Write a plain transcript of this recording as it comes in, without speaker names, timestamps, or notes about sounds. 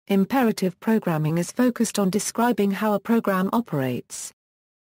imperative programming is focused on describing how a program operates.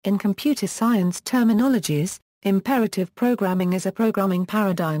 In computer science terminologies, imperative programming is a programming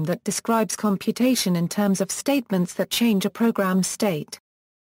paradigm that describes computation in terms of statements that change a program's state.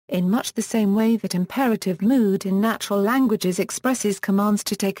 In much the same way that imperative mood in natural languages expresses commands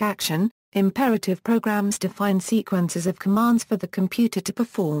to take action, imperative programs define sequences of commands for the computer to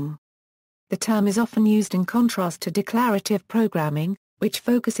perform. The term is often used in contrast to declarative programming, which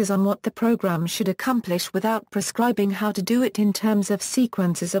focuses on what the program should accomplish without prescribing how to do it in terms of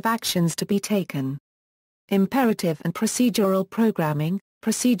sequences of actions to be taken. Imperative and procedural programming.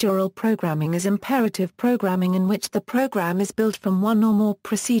 Procedural programming is imperative programming in which the program is built from one or more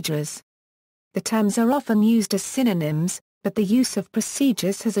procedures. The terms are often used as synonyms, but the use of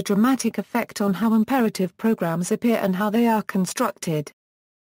procedures has a dramatic effect on how imperative programs appear and how they are constructed.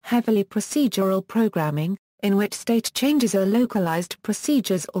 Heavily procedural programming, in which state changes are localized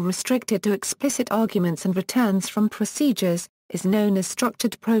procedures or restricted to explicit arguments and returns from procedures, is known as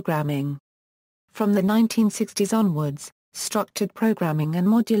structured programming. From the 1960s onwards, structured programming and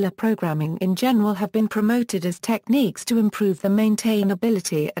modular programming in general have been promoted as techniques to improve the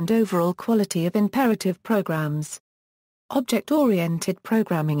maintainability and overall quality of imperative programs. Object-oriented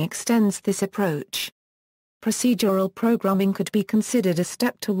programming extends this approach. Procedural programming could be considered a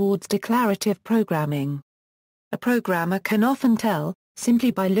step towards declarative programming. A programmer can often tell,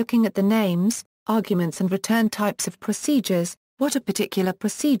 simply by looking at the names, arguments and return types of procedures, what a particular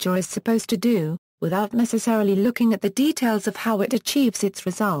procedure is supposed to do, without necessarily looking at the details of how it achieves its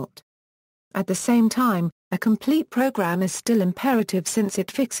result. At the same time, a complete program is still imperative since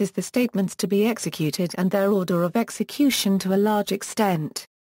it fixes the statements to be executed and their order of execution to a large extent.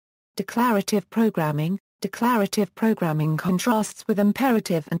 Declarative programming. Declarative programming contrasts with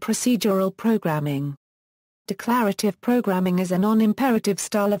imperative and procedural programming. Declarative programming is a non-imperative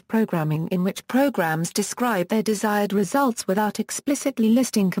style of programming in which programs describe their desired results without explicitly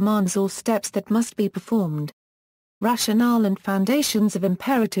listing commands or steps that must be performed. Rationale and foundations of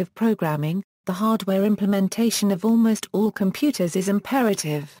imperative programming. The hardware implementation of almost all computers is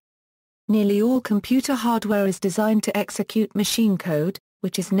imperative. Nearly all computer hardware is designed to execute machine code,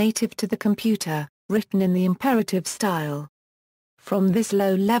 which is native to the computer, written in the imperative style. From this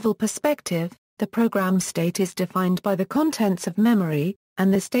low-level perspective, the program state is defined by the contents of memory,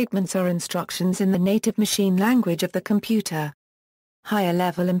 and the statements are instructions in the native machine language of the computer.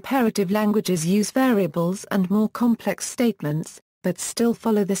 Higher-level imperative languages use variables and more complex statements, but still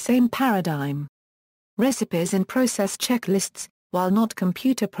follow the same paradigm. Recipes and process checklists, while not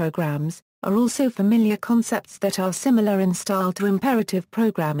computer programs, are also familiar concepts that are similar in style to imperative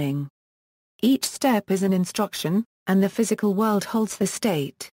programming. Each step is an instruction, and the physical world holds the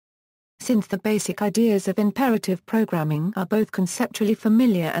state. Since the basic ideas of imperative programming are both conceptually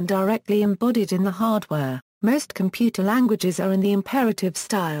familiar and directly embodied in the hardware, most computer languages are in the imperative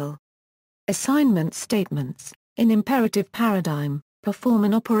style. Assignment statements, in imperative paradigm, perform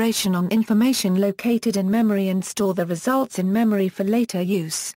an operation on information located in memory and store the results in memory for later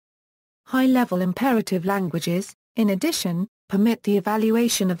use. High-level imperative languages, in addition, permit the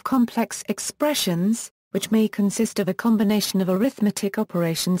evaluation of complex expressions, which may consist of a combination of arithmetic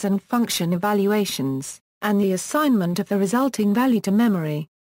operations and function evaluations, and the assignment of the resulting value to memory.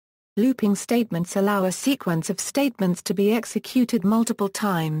 Looping statements allow a sequence of statements to be executed multiple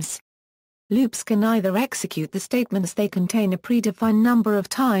times. Loops can either execute the statements they contain a predefined number of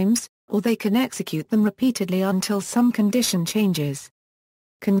times, or they can execute them repeatedly until some condition changes.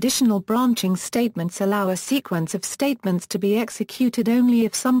 Conditional branching statements allow a sequence of statements to be executed only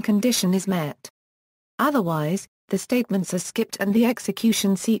if some condition is met. Otherwise, the statements are skipped and the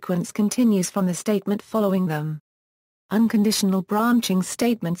execution sequence continues from the statement following them. Unconditional branching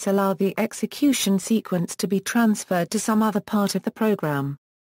statements allow the execution sequence to be transferred to some other part of the program.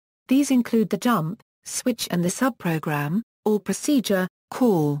 These include the jump, switch and the subprogram, or procedure,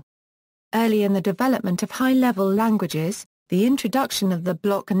 call. Early in the development of high-level languages, the introduction of the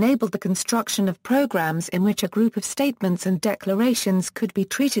block enabled the construction of programs in which a group of statements and declarations could be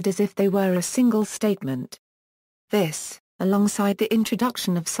treated as if they were a single statement. This, alongside the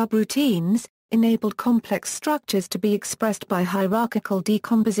introduction of subroutines, enabled complex structures to be expressed by hierarchical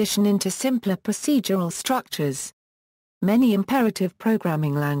decomposition into simpler procedural structures. Many imperative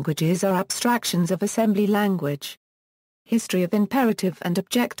programming languages are abstractions of assembly language. History of imperative and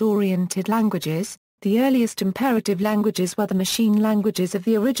object-oriented languages. The earliest imperative languages were the machine languages of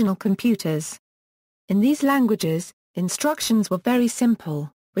the original computers. In these languages, instructions were very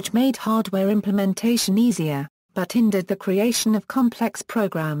simple, which made hardware implementation easier, but hindered the creation of complex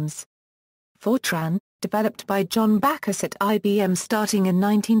programs. Fortran, developed by John Backus at IBM starting in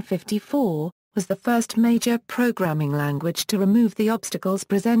 1954, was the first major programming language to remove the obstacles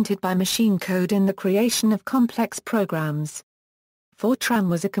presented by machine code in the creation of complex programs. Fortran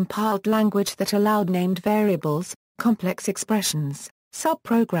was a compiled language that allowed named variables, complex expressions,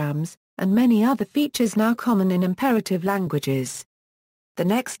 subprograms, and many other features now common in imperative languages. The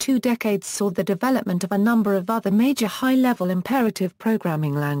next 2 decades saw the development of a number of other major high-level imperative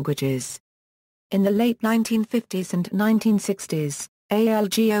programming languages. In the late 1950s and 1960s,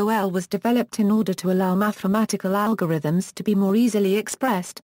 ALGOL was developed in order to allow mathematical algorithms to be more easily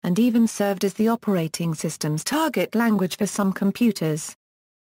expressed, and even served as the operating system's target language for some computers.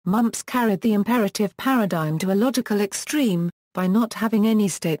 MUMPs carried the imperative paradigm to a logical extreme, by not having any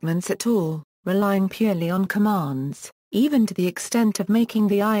statements at all, relying purely on commands, even to the extent of making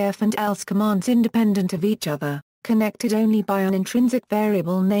the if and else commands independent of each other, connected only by an intrinsic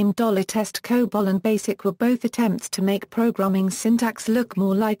variable named $test. COBOL and BASIC were both attempts to make programming syntax look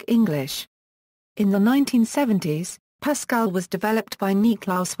more like English. In the 1970s, Pascal was developed by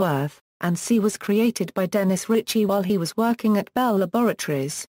Niklaus Wirth, and C was created by Dennis Ritchie while he was working at Bell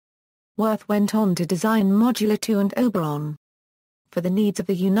Laboratories. Wirth went on to design Modular 2 and Oberon. For the needs of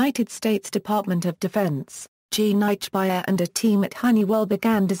the United States Department of Defense, G. Neichbayer and a team at Honeywell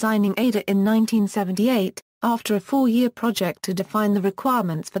began designing Ada in 1978, after a 4-year project to define the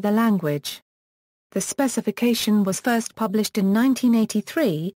requirements for the language. The specification was first published in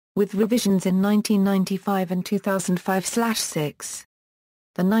 1983, with revisions in 1995 and 2005/6.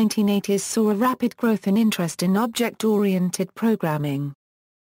 The 1980s saw a rapid growth in interest in object-oriented programming.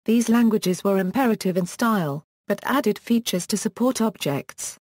 These languages were imperative in style, but added features to support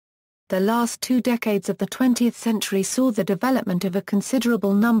objects. The last 2 decades of the 20th century saw the development of a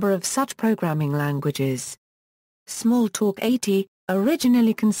considerable number of such programming languages. Smalltalk 80,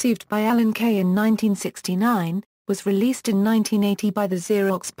 originally conceived by Alan Kay in 1969, was released in 1980 by the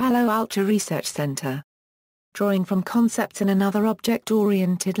Xerox Palo Alto Research Center. Drawing from concepts in another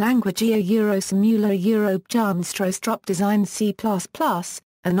object-oriented language Simula Janstrosdrup designed C++,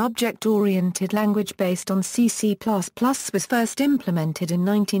 an object-oriented language based on C++ was first implemented in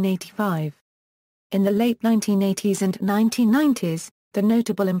 1985. In the late 1980s and 1990s, the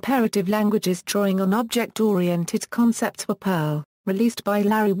notable imperative languages drawing on object-oriented concepts were Perl, released by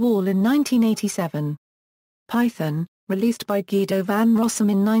Larry Wall in 1987. Python, released by Guido van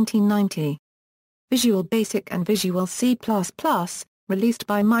Rossum in 1990. Visual Basic and Visual C++, released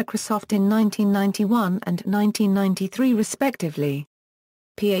by Microsoft in 1991 and 1993 respectively.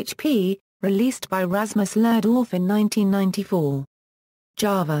 PHP, released by Rasmus Lerdorf in 1994.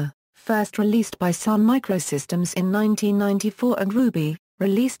 Java, first released by Sun Microsystems in 1994 and Ruby,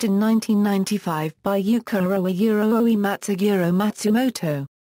 released in 1995 by Yukuro Matsumoto.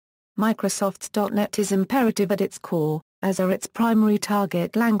 Microsoft's .NET is imperative at its core, as are its primary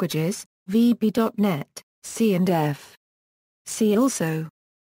target languages, VB.NET, C and F. See also: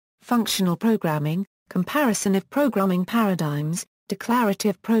 Functional programming, comparison of programming paradigms,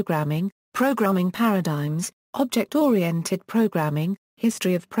 declarative programming paradigms, object-oriented programming,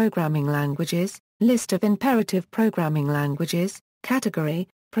 history of programming languages, list of imperative programming languages, category,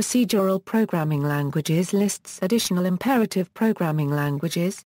 procedural programming languages lists additional imperative programming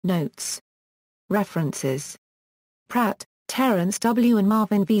languages, notes. References: Pratt, Terence W. and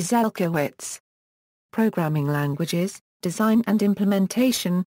Marvin V. Zelkowitz. Programming Languages, Design and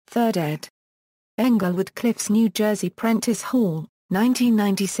Implementation, 3rd ed. Englewood Cliffs, New Jersey. Prentice Hall,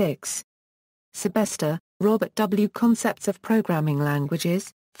 1996. Sebesta, Robert W. Concepts of Programming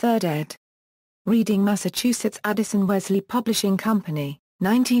Languages, 3rd ed. Reading, Massachusetts. Addison Wesley Publishing Company,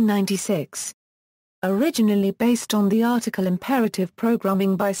 1996. Originally based on the article Imperative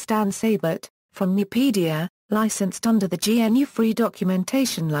Programming by Stan Sabert, from Nupedia, licensed under the GNU Free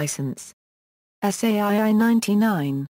Documentation License. SAII 99.